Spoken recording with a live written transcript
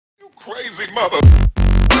crazy mother.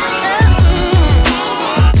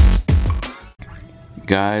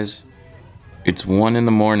 Guys, it's 1 in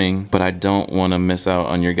the morning, but I don't want to miss out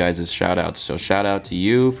on your guys' shout outs. So shout out to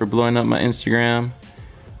you for blowing up my Instagram.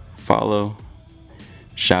 Follow.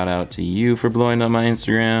 Shout out to you for blowing up my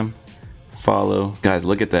Instagram. Follow. Guys,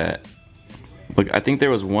 look at that. Look, I think there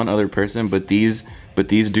was one other person, but these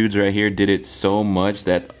dudes right here did it so much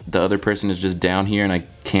that the other person is just down here and I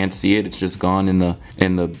can't see it. It's just gone in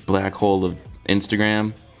the black hole of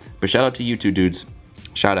Instagram. But shout out to you two dudes.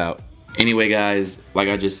 Shout out. Anyway guys, like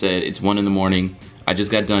I just said, it's 1 in the morning. I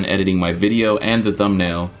just got done editing my video and the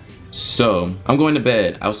thumbnail. So, I'm going to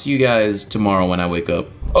bed. I'll see you guys tomorrow when I wake up.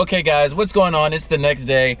 Okay guys, what's going on? It's the next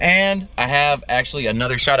day and I have actually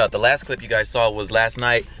another shout out. The last clip you guys saw was last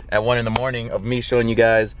night at 1 in the morning of me showing you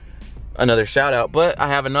guys another shout out, but I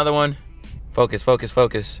have another one. Focus, focus,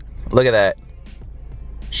 focus. Look at that.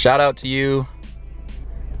 Shout out to you.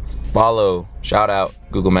 Follow. Shout out.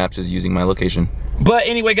 Google Maps is using my location. But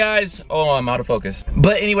anyway guys, oh, I'm out of focus.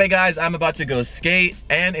 But anyway guys, I'm about to go skate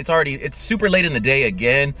and it's super late in the day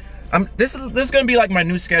again. This is gonna be like my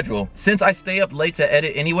new schedule. Since I stay up late to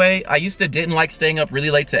edit anyway, I used to didn't like staying up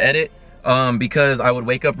really late to edit because I would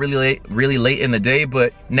wake up really late in the day,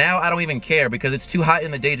 but now I don't even care because it's too hot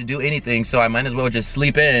in the day to do anything, so I might as well just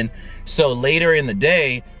sleep in. So later in the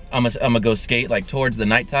day, I'm gonna go skate, like towards the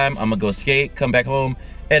nighttime, I'm gonna go skate, come back home,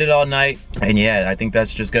 edit all night, and yeah, I think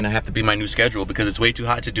that's just gonna have to be my new schedule because it's way too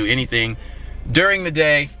hot to do anything during the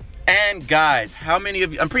day. And guys, how many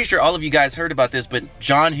of you, I'm pretty sure all of you guys heard about this, but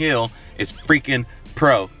John Hill is freaking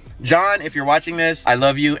pro. John, if you're watching this, I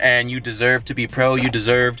love you and you deserve to be pro. You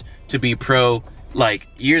deserved to be pro like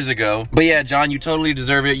years ago. But yeah, John, you totally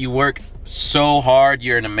deserve it. You work so hard.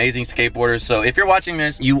 You're an amazing skateboarder. So if you're watching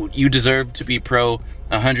this, you deserve to be pro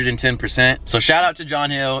 110%. So shout out to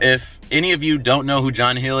John Hill. If any of you don't know who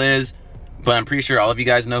John Hill is, but I'm pretty sure all of you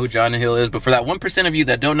guys know who John Hill is, but for that 1% of you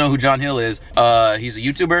that don't know who John Hill is, he's a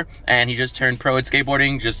YouTuber and he just turned pro at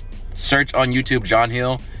skateboarding. Just search on YouTube John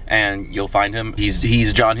Hill and you'll find him.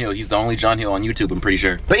 He's John Hill. He's the only John Hill on YouTube, I'm pretty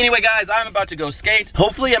sure. But anyway guys, I'm about to go skate.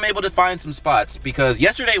 Hopefully I'm able to find some spots because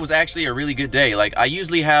yesterday was actually a really good day. Like I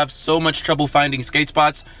usually have so much trouble finding skate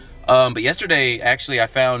spots. But yesterday actually I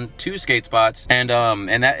found 2 skate spots and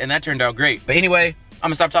that turned out great. But anyway, I'm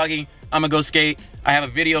gonna stop talking. I'm gonna go skate. I have a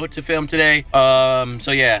video to film today.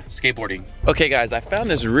 So yeah, skateboarding. Okay guys, I found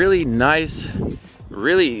this really nice,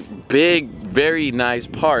 really big, very nice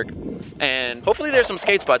park. And hopefully there's some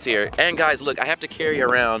skate spots here. And guys, look, I have to carry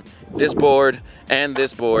around this board and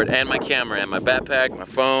my camera and my backpack, my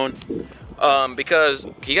phone. Because,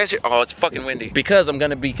 can you guys hear? Oh, it's fucking windy. Because I'm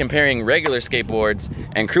gonna be comparing regular skateboards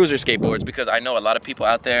and cruiser skateboards because I know a lot of people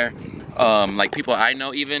out there, like people I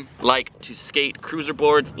know even, like to skate cruiser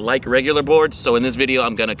boards like regular boards. So in this video,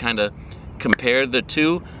 I'm gonna kind of compare the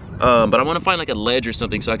two. But I want to find like a ledge or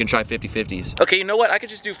something so I can try 50-50s. Okay, you know what? I could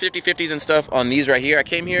just do 50-50s and stuff on these right here. I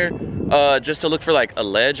came here just to look for like a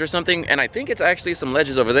ledge or something, and I think it's actually some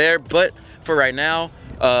ledges over there. But for right now,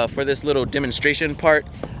 for this little demonstration part,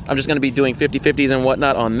 I'm just gonna be doing 50-50s and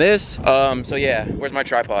whatnot on this. So yeah, where's my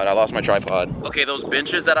tripod? I lost my tripod. Okay, those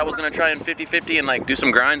benches that I was gonna try in 50-50 and like do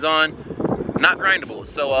some grinds on, not grindable.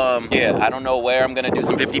 So yeah, I don't know where I'm gonna do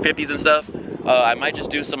some 50-50s and stuff. I might just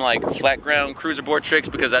do some like flat ground cruiser board tricks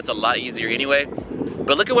because that's a lot easier anyway.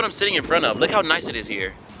 But look at what I'm sitting in front of. Look how nice it is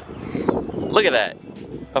here. Look at that.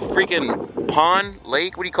 A freaking pond,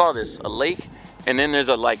 lake, what do you call this? A lake? And then there's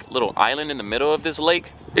a like little island in the middle of this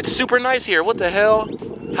lake. It's super nice here. What the hell?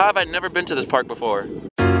 How have I never been to this park before?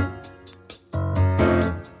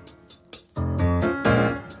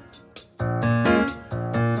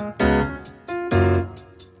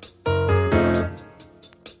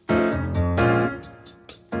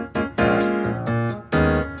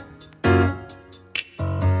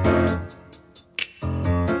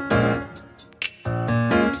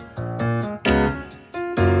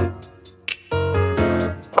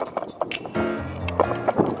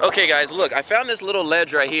 Okay guys, look, I found this little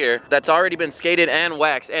ledge right here that's already been skated and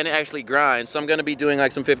waxed and it actually grinds. So I'm gonna be doing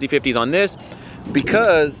like some 50-50s on this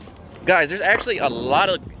because, guys, there's actually a lot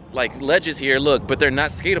of like ledges here, look, but they're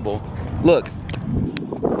not skatable. Look.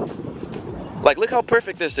 Like, look how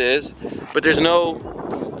perfect this is, but there's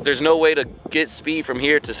no way to get speed from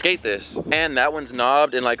here to skate this. And that one's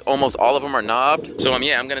knobbed and like almost all of them are knobbed. So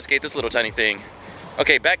yeah, I'm gonna skate this little tiny thing.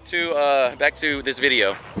 Okay, back to this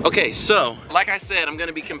video. Okay, so like I said, I'm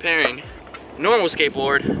gonna be comparing normal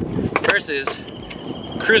skateboard versus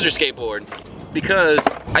cruiser skateboard. because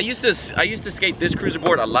I used to skate this cruiser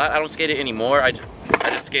board a lot. I don't skate it anymore. I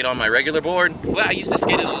just skate on my regular board. But I used to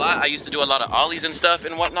skate it a lot. I used to do a lot of ollies and stuff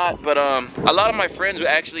and whatnot. But a lot of my friends would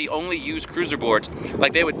actually only use cruiser boards.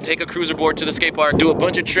 Like they would take a cruiser board to the skate park, do a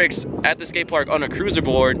bunch of tricks at the skate park on a cruiser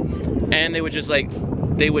board, and they would just like,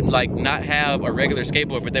 not have a regular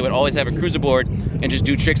skateboard, but they would always have a cruiser board and just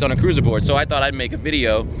do tricks on a cruiser board. So I thought I'd make a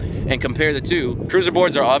video and compare the two. Cruiser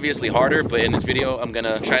boards are obviously harder, but in this video, I'm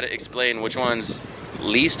gonna try to explain which one's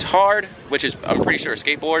least hard, which is, I'm pretty sure, a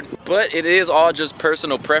skateboard. But it is all just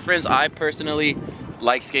personal preference. I personally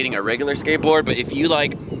like skating a regular skateboard, but if you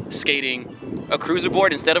like skating a cruiser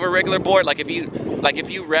board instead of a regular board, like if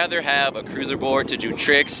you rather have a cruiser board to do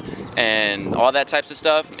tricks and all that types of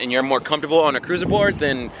stuff, and you're more comfortable on a cruiser board,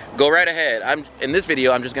 then go right ahead. In this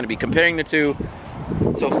video, I'm just gonna be comparing the two.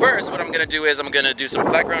 So first, what I'm gonna do is I'm gonna do some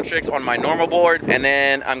flat ground tricks on my normal board, and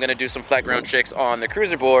then I'm gonna do some flat ground tricks on the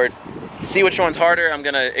cruiser board. See which one's harder. I'm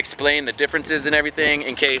gonna explain the differences and everything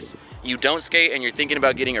in case you don't skate and you're thinking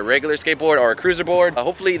about getting a regular skateboard or a cruiser board.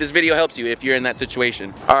 Hopefully this video helps you if you're in that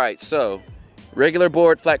situation. All right, so regular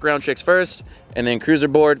board flat ground tricks first, and then cruiser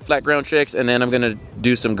board flat ground tricks, and then I'm gonna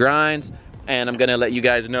do some grinds, and I'm gonna let you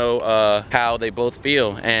guys know how they both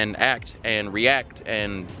feel and act and react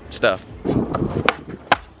and stuff.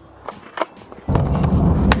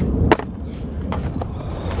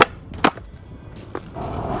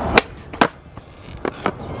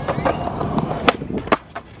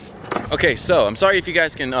 Okay, so I'm sorry if you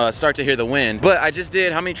guys can start to hear the wind, but I just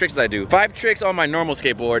did, how many tricks did I do? 5 tricks on my normal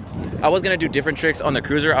skateboard. I was gonna do different tricks on the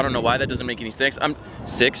cruiser. I don't know why, that doesn't make any sense.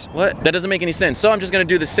 What? That doesn't make any sense. So I'm just gonna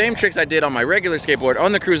do the same tricks I did on my regular skateboard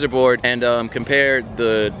on the cruiser board and compare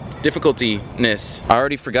the difficulty-ness. I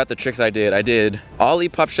already forgot the tricks I did. I did ollie,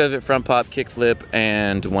 pop shove it, front pop, kick flip,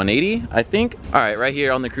 and 180, I think. All right, right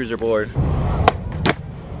here on the cruiser board.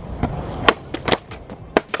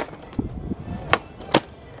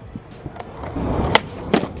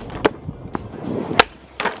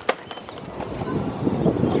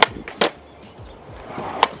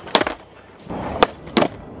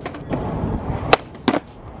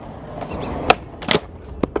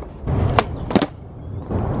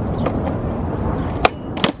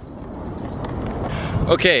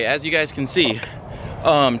 Okay, as you guys can see,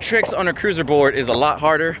 tricks on a cruiser board is a lot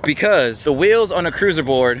harder because the wheels on a cruiser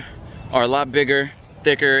board are a lot bigger,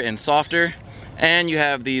 thicker, and softer, and you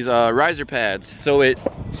have these riser pads, so it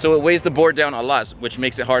weighs the board down a lot, which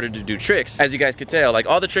makes it harder to do tricks. As you guys could tell, like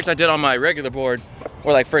all the tricks I did on my regular board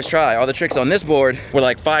were like first try. All the tricks on this board were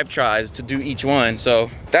like 5 tries to do each one, so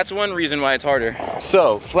that's one reason why it's harder.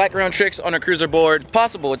 So flat ground tricks on a cruiser board,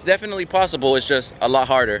 possible. It's definitely possible. It's just a lot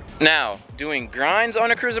harder. Now, doing grinds on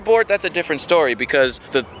a cruiser board, that's a different story because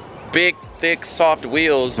the big, thick, soft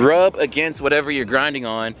wheels rub against whatever you're grinding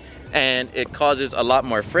on, and it causes a lot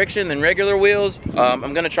more friction than regular wheels.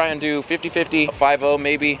 I'm gonna try and do 50-50, 5-0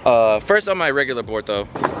 maybe. First on my regular board though.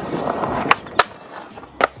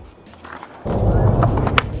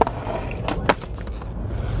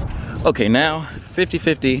 Okay, now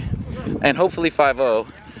 50-50 and hopefully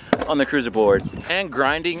 5-0 on the cruiser board. And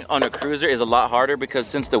grinding on a cruiser is a lot harder because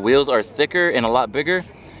since the wheels are thicker and a lot bigger,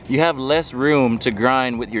 you have less room to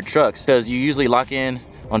grind with your trucks because you usually lock in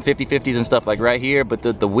on 50-50s and stuff like right here, but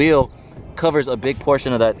the wheel covers a big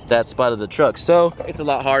portion of that spot of the truck. So it's a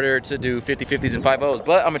lot harder to do 50-50s and 5-0s,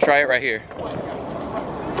 but I'm gonna try it right here.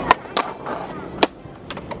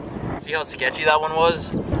 See how sketchy that one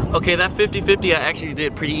was? Okay, that 50-50 I actually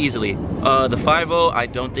did pretty easily. The 5-0 I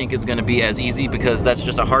don't think is gonna be as easy because that's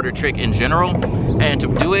just a harder trick in general. And to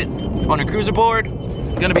do it on a cruiser board,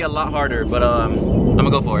 it's gonna be a lot harder, but I'm gonna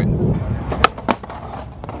go for it.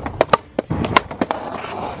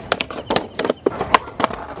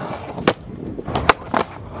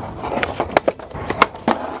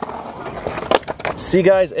 See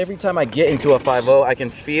guys, every time I get into a 5-0, I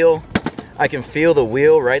can feel the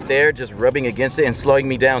wheel right there just rubbing against it and slowing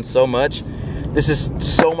me down so much. This is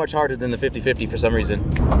so much harder than the 50-50 for some reason.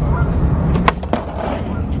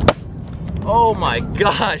 Oh my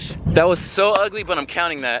gosh. That was so ugly, but I'm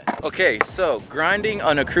counting that. Okay, so grinding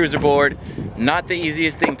on a cruiser board, not the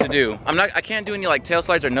easiest thing to do. I can't do any like tail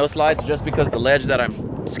slides or no slides just because the ledge that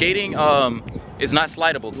I'm skating is not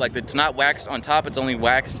slidable. Like it's not waxed on top, it's only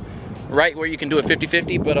waxed right where you can do a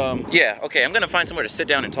 50-50, but yeah, okay, I'm gonna find somewhere to sit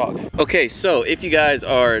down and talk. Okay, so if you guys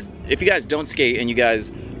don't skate and you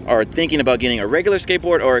guys are thinking about getting a regular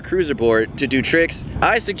skateboard or a cruiser board to do tricks,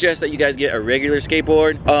 I suggest that you guys get a regular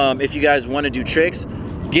skateboard. If you guys want to do tricks,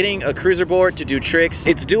 getting a cruiser board to do tricks,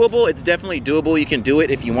 it's doable. It's definitely doable. You can do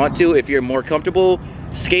it if you want to. If you're more comfortable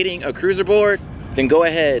skating a cruiser board, then go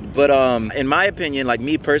ahead. But in my opinion, like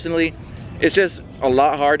me personally, It's just a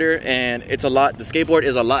lot harder, and the skateboard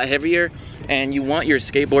is a lot heavier, and you want your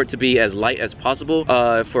skateboard to be as light as possible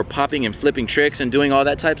for popping and flipping tricks and doing all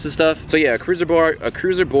that types of stuff. So yeah, a cruiser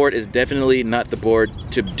board is definitely not the board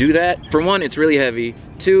to do that. For one, it's really heavy.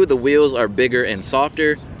 Two, the wheels are bigger and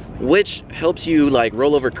softer, which helps you like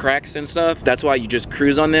roll over cracks and stuff. That's why you just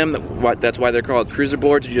cruise on them. That's why they're called cruiser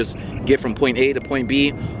boards. You just get from point A to point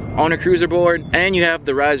B on a cruiser board. And you have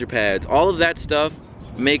the riser pads. All of that stuff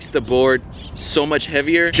makes the board so much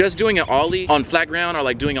heavier. Just doing an ollie on flat ground, or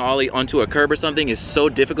like doing an ollie onto a curb or something, is so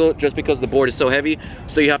difficult just because the board is so heavy.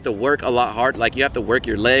 So you have to work a lot hard. Like you have to work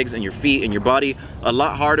your legs and your feet and your body a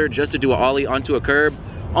lot harder just to do an ollie onto a curb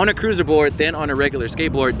on a cruiser board than on a regular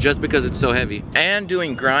skateboard, just because it's so heavy. And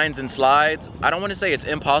doing grinds and slides, I don't want to say it's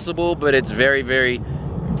impossible, but it's very, very,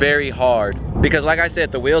 very hard, because like I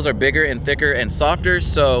said, the wheels are bigger and thicker and softer,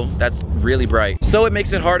 so that's really bright. So it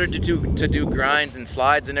makes it harder to do grinds and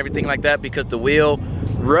slides and everything like that, because the wheel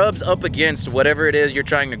rubs up against whatever it is you're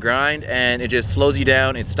trying to grind, and it just slows you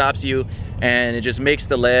down, it stops you, and it just makes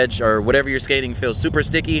the ledge or whatever you're skating feel super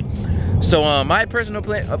sticky. So my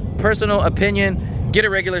personal opinion, get a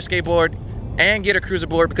regular skateboard and get a cruiser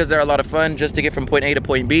board, because they're a lot of fun just to get from point A to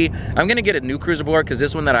point B. I'm gonna get a new cruiser board, because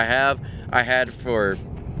this one that I had for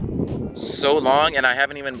so long and I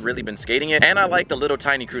haven't even really been skating it, and I like the little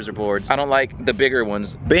tiny cruiser boards. I don't like the bigger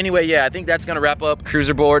ones. But anyway, yeah, I think that's gonna wrap up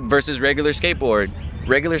cruiser board versus regular skateboard.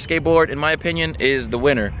 Regular skateboard, in my opinion, is the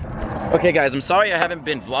winner. Okay guys, I'm sorry I haven't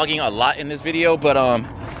been vlogging a lot in this video, but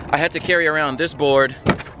I had to carry around this board,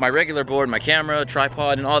 my regular board, my camera,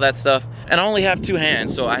 tripod, and all that stuff, and I only have 2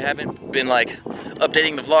 hands, so I haven't been like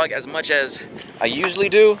updating the vlog as much as I usually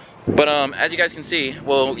do. But as you guys can see,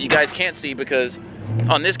 well, you guys can't see because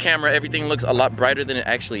on this camera everything looks a lot brighter than it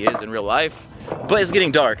actually is in real life, but it's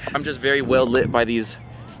getting dark. I'm just very well lit by these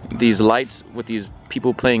lights with these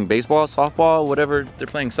people playing baseball, softball, whatever, they're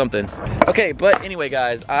playing something. Okay, but anyway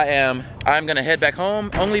guys, I'm gonna head back home,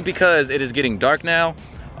 only because it is getting dark now.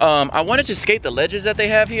 I wanted to skate the ledges that they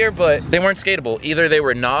have here, but they weren't skatable. Either they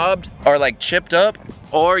were knobbed or like chipped up,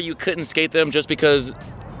 or you couldn't skate them just because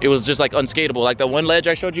it was just like unskateable. Like the one ledge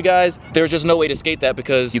I showed you guys, there was just no way to skate that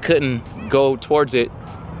because you couldn't go towards it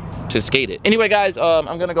to skate it. Anyway guys,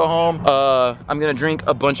 I'm gonna go home. I'm gonna drink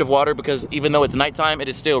a bunch of water, because even though it's nighttime, it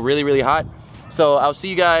is still really, really hot. So I'll see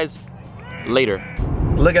you guys later.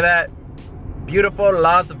 Look at that, beautiful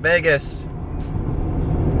Las Vegas.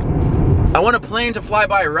 I want a plane to fly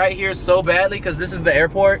by right here so badly, because this is the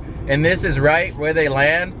airport and this is right where they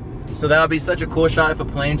land. So that would be such a cool shot if a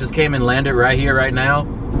plane just came and landed right here, right now.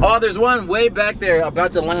 Oh, there's one way back there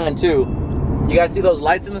about to land too. You guys see those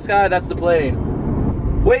lights in the sky? That's the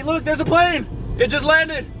plane. Wait, look, there's a plane. It just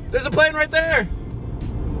landed. There's a plane right there.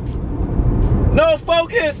 No,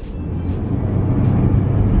 focus.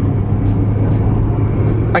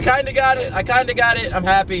 I kinda got it. I kinda got it. I'm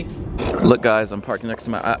happy. Look guys, I'm parked next to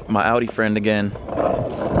my Audi friend again.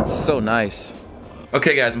 It's so nice.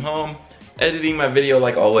 Okay guys, I'm home, editing my video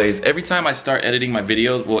like always. Every time I start editing my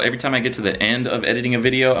videos, well, every time I get to the end of editing a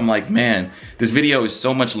video, I'm like, man, this video is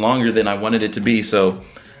so much longer than I wanted it to be. So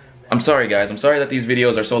I'm sorry guys, I'm sorry that these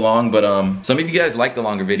videos are so long, but some of you guys like the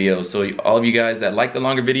longer videos. So all of you guys that like the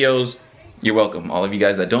longer videos, you're welcome. All of you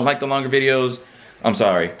guys that don't like the longer videos, I'm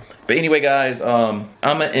sorry. But anyway guys, I'm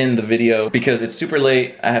gonna end the video because it's super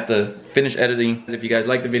late. I have to finish editing. If you guys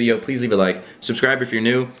like the video, please leave a like. Subscribe if you're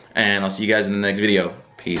new, and I'll see you guys in the next video.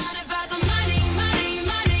 Peace.